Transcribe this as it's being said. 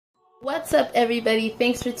What's up, everybody?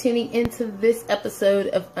 Thanks for tuning into this episode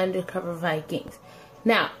of Undercover Vikings.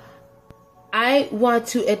 Now, I want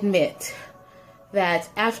to admit that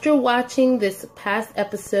after watching this past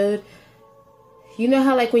episode, you know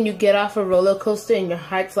how like when you get off a roller coaster and your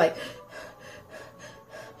heart's like,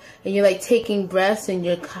 and you're like taking breaths and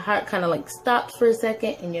your heart kind of like stops for a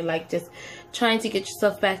second and you're like just trying to get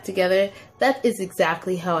yourself back together? That is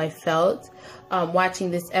exactly how I felt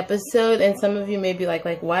watching this episode. And some of you may be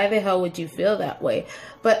like why the hell would you feel that way?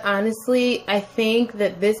 But honestly, I think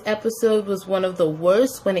that this episode was one of the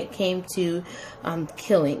worst when it came to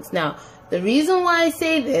killings. Now, the reason why I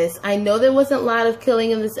say this, I know there wasn't a lot of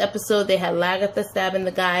killing in this episode. They had Margarethe stabbing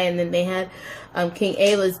the guy, and then they had King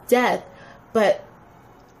Aella's death. But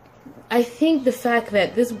I think the fact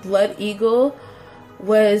that this blood eagle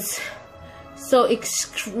was so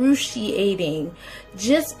excruciating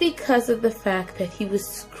just because of the fact that he was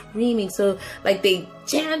screaming. So like they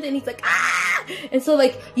jammed and he's like, ah! And so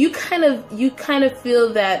like you kind of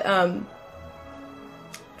feel that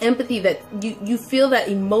empathy, that you feel that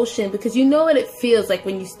emotion, because you know what it feels like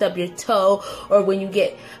when you stub your toe or when you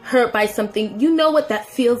get hurt by something. You know what that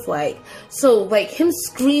feels like. So like him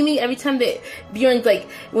screaming every time that Bjorn's like,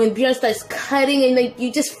 when Bjorn starts cutting and like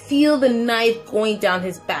you just feel the knife going down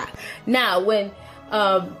his back. Now when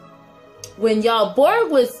Jarl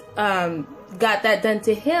Borg was got that done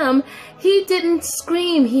to him, he didn't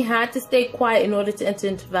scream. He had to stay quiet in order to enter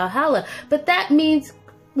into Valhalla. But that means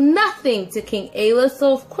nothing to King Aella,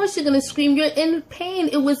 so of course you're gonna scream. You're in pain.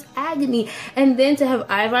 It was agony. And then to have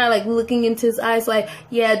Ivar like looking into his eyes like,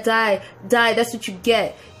 yeah, die, that's what you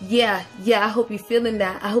get. Yeah, I hope you're feeling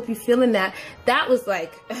that. I hope you're feeling that. That was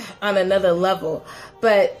like on another level.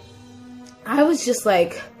 But I was just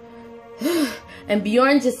like and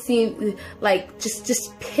Bjorn just seemed like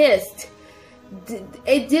just pissed.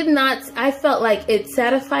 It did not, I felt like it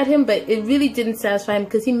satisfied him, but it really didn't satisfy him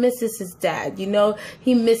because he misses his dad, you know?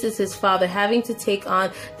 He misses his father having to take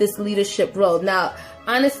on this leadership role. Now,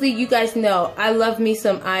 honestly, you guys know I love me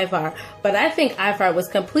some Ivar, but I think Ivar was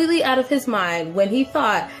completely out of his mind when he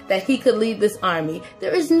thought that he could lead this army.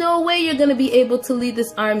 There is no way you're going to be able to lead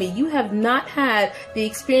this army. You have not had the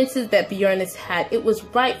experiences that Bjorn has had. It was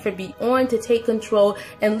right for Bjorn to take control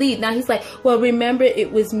and lead. Now he's like, well, remember,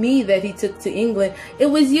 it was me that he took to England. It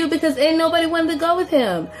was you, because ain't nobody wanted to go with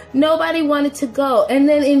him. Nobody wanted to go. And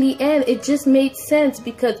then in the end, it just made sense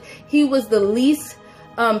because he was the least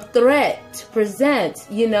threat to present,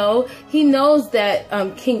 you know. He knows that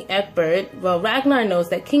King Egbert, well, Ragnar knows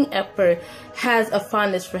that King Egbert has a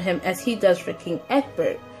fondness for him as he does for King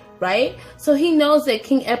Egbert, right? So he knows that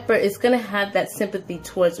King Egbert is going to have that sympathy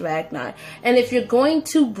towards Ragnar. And if you're going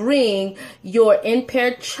to bring your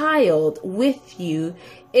impaired child with you,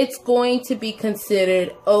 it's going to be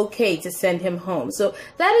considered okay to send him home. So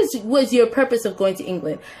that was your purpose of going to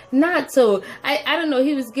England. Not so, I don't know,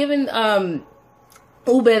 he was given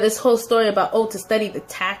Ubbe this whole story about, oh, to study the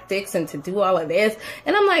tactics and to do all of this.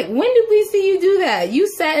 And I'm like, when did we see you do that? You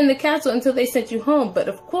sat in the castle until they sent you home. But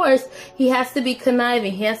of course, he has to be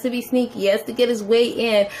conniving. He has to be sneaky. He has to get his way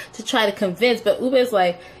in to try to convince. But Ubbe's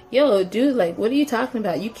like, yo, dude, like, what are you talking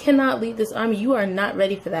about? You cannot lead this army. You are not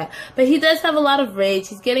ready for that. But he does have a lot of rage.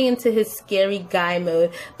 He's getting into his scary guy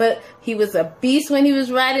mode. But he was a beast when he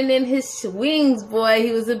was riding in his wings, boy.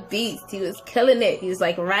 He was a beast. He was killing it. He was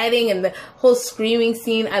like riding, and the whole screaming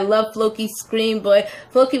scene. I love Floki's scream, boy.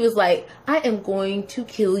 Floki was like, I am going to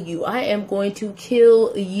kill you. I am going to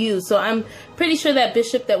kill you. So I'm pretty sure that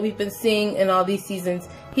bishop that we've been seeing in all these seasons,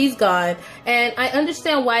 he's gone. And I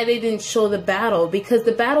understand why they didn't show the battle, because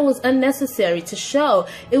the battle was unnecessary to show.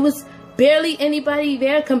 It was barely anybody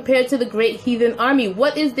there compared to the Great Heathen Army.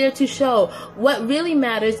 What is there to show? What really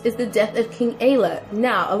matters is the death of King Aella.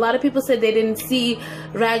 Now, a lot of people said they didn't see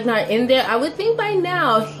Ragnar in there. I would think by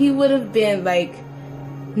now he would have been like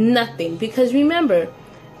nothing, because remember,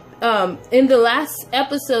 in the last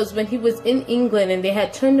episodes when he was in England and they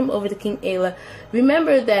had turned him over to King Aella,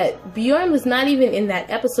 remember that Bjorn was not even in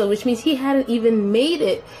that episode, which means he hadn't even made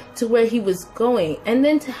it to where he was going. And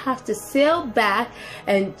then to have to sail back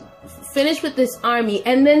and finish with this army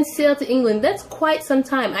and then sail to England, that's quite some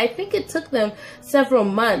time. I think it took them several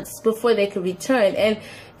months before they could return. And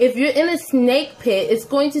if you're in a snake pit, it's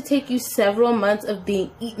going to take you several months of being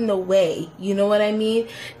eaten away. You know what I mean?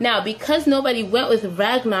 Now, because nobody went with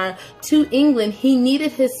Ragnar to England, he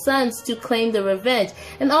needed his sons to claim the revenge.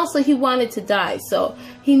 And also, he wanted to die. So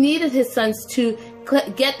he needed his sons to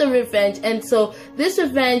get the revenge. And so this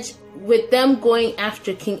revenge with them going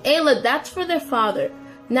after King Aella, that's for their father.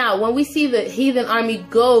 Now, when we see the heathen army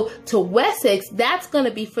go to Wessex, that's going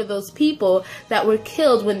to be for those people that were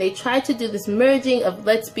killed when they tried to do this merging of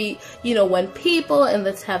let's be, you know, one people and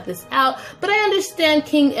let's have this out. But I understand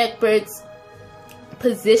King Egbert's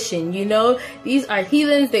position, you know, these are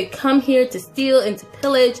heathens, they come here to steal and to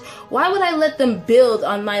pillage. Why would I let them build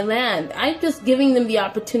on my land? I'm just giving them the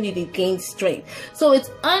opportunity to gain strength. So it's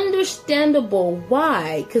understandable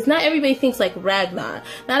why, because not everybody thinks like Ragnar,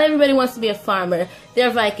 not everybody wants to be a farmer. They're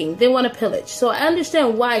Viking, they want to pillage. So I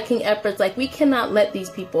understand why King Egbert's like, we cannot let these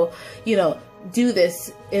people, you know, do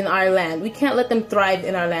this in our land. We can't let them thrive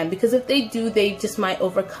in our land, because if they do, they just might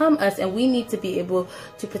overcome us, and we need to be able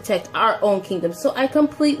to protect our own kingdom. So I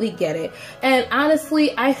completely get it. And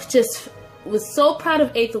honestly, I just was so proud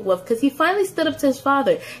of Aethelwulf, because he finally stood up to his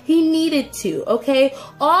father. He needed to, okay?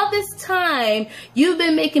 All this time, you've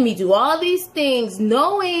been making me do all these things,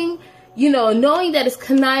 knowing that it's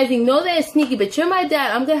conniving, know that it's sneaky, but you're my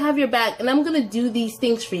dad. I'm gonna have your back, and I'm gonna do these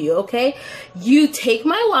things for you, okay? You take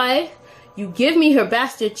my wife, you give me her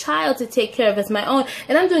bastard child to take care of as my own,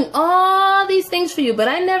 and I'm doing all these things for you, but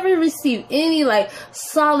I never received any like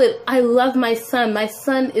solid, I love my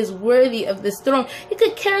son is worthy of this throne. He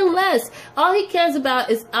could care less. All he cares about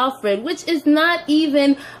is Alfred, which is not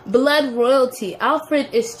even blood royalty.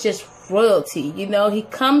 Alfred is just royalty, you know. He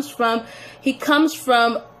comes from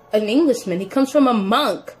an Englishman. He comes from a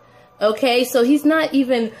monk, okay? So he's not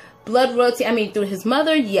even blood royalty. I mean, through his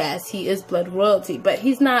mother, yes, he is blood royalty, but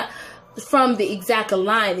he's not from the exact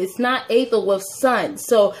line. It's not Aethelwulf's son.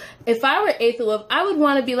 So if I were Aethelwulf, I would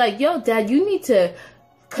want to be like, yo, dad, you need to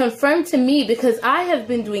confirm to me, because I have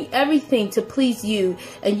been doing everything to please you,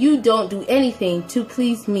 and you don't do anything to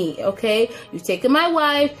please me, okay? You've taken my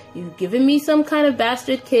wife, you've given me some kind of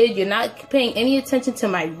bastard kid, you're not paying any attention to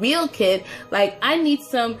my real kid. Like, I need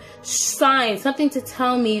some sign, something to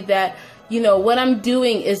tell me that, you know, what I'm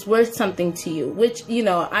doing is worth something to you, which, you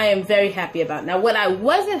know, I am very happy about. Now, what I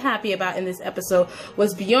wasn't happy about in this episode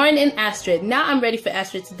was Bjorn and Astrid. Now I'm ready for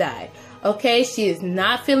Astrid to die. Okay, she is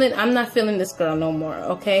not feeling, I'm not feeling this girl no more,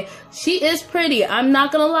 okay? She is pretty, I'm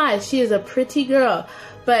not gonna lie, she is a pretty girl.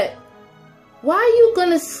 But why are you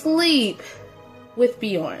gonna sleep with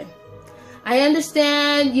Bjorn? I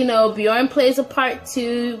understand, you know, Bjorn plays a part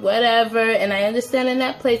too, whatever, and I understand in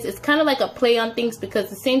that place, it's kind of like a play on things,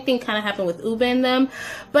 because the same thing kind of happened with Ubbe and them.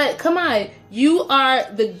 But come on, you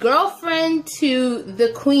are the girlfriend to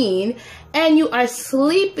the queen, and you are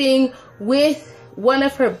sleeping with one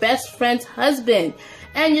of her best friend's husband,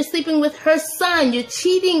 and you're sleeping with her son. You're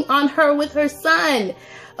cheating on her with her son.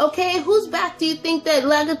 Okay, whose back do you think that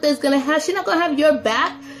Margarethe is gonna have? She's not gonna have your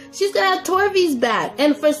back. She's gonna have Torvi's back.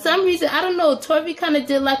 And for some reason, I don't know, Torvi kind of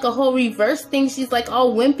did like a whole reverse thing. She's like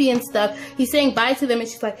all wimpy and stuff. He's saying bye to them, and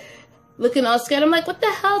she's like looking all scared. I'm like, what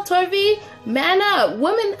the hell, Torvi? Man up,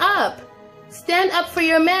 woman up. Stand up for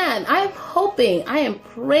your man. I am hoping, I am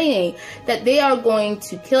praying that they are going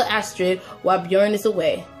to kill Astrid while Bjorn is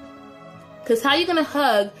away. Because how are you going to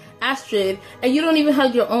hug Astrid and you don't even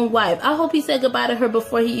hug your own wife? I hope he said goodbye to her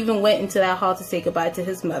before he even went into that hall to say goodbye to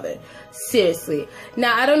his mother. Seriously.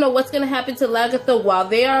 Now, I don't know what's going to happen to Margarethe while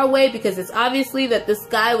they are away, because it's obviously that this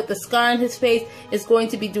guy with the scar on his face is going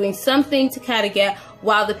to be doing something to Kattegat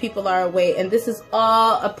while the people are away. And this is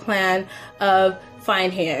all a plan of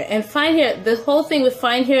Fine Hair. And Fine Hair, the whole thing with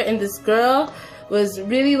Fine Hair and this girl was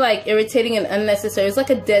really like irritating and unnecessary. It's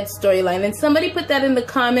like a dead storyline. And somebody put that in the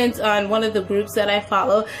comments on one of the groups that I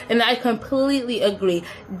follow, and I completely agree.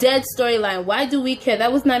 Dead storyline. Why do we care?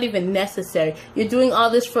 That was not even necessary. You're doing all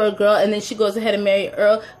this for a girl, and then she goes ahead and marry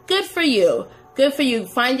Earl. Good for you. Good for you.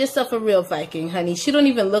 Find yourself a real Viking, honey. She don't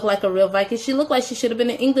even look like a real Viking. She looked like she should have been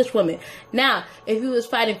an English woman. Now, if he was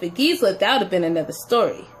fighting for Gisela, that would have been another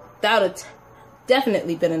story. That would have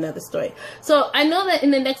definitely been another story. So I know that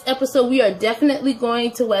in the next episode we are definitely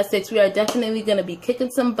going to Wessex. We are definitely going to be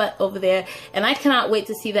kicking some butt over there, and I cannot wait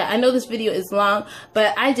to see that. I know this video is long,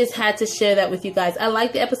 but I just had to share that with you guys. I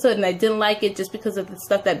liked the episode, and I didn't like it just because of the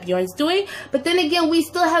stuff that Bjorn's doing. But then again, we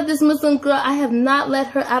still have this Muslim girl. I have not let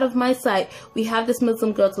her out of my sight. We have this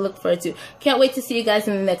Muslim girl to look forward to. Can't wait to see you guys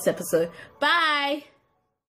in the next episode. Bye!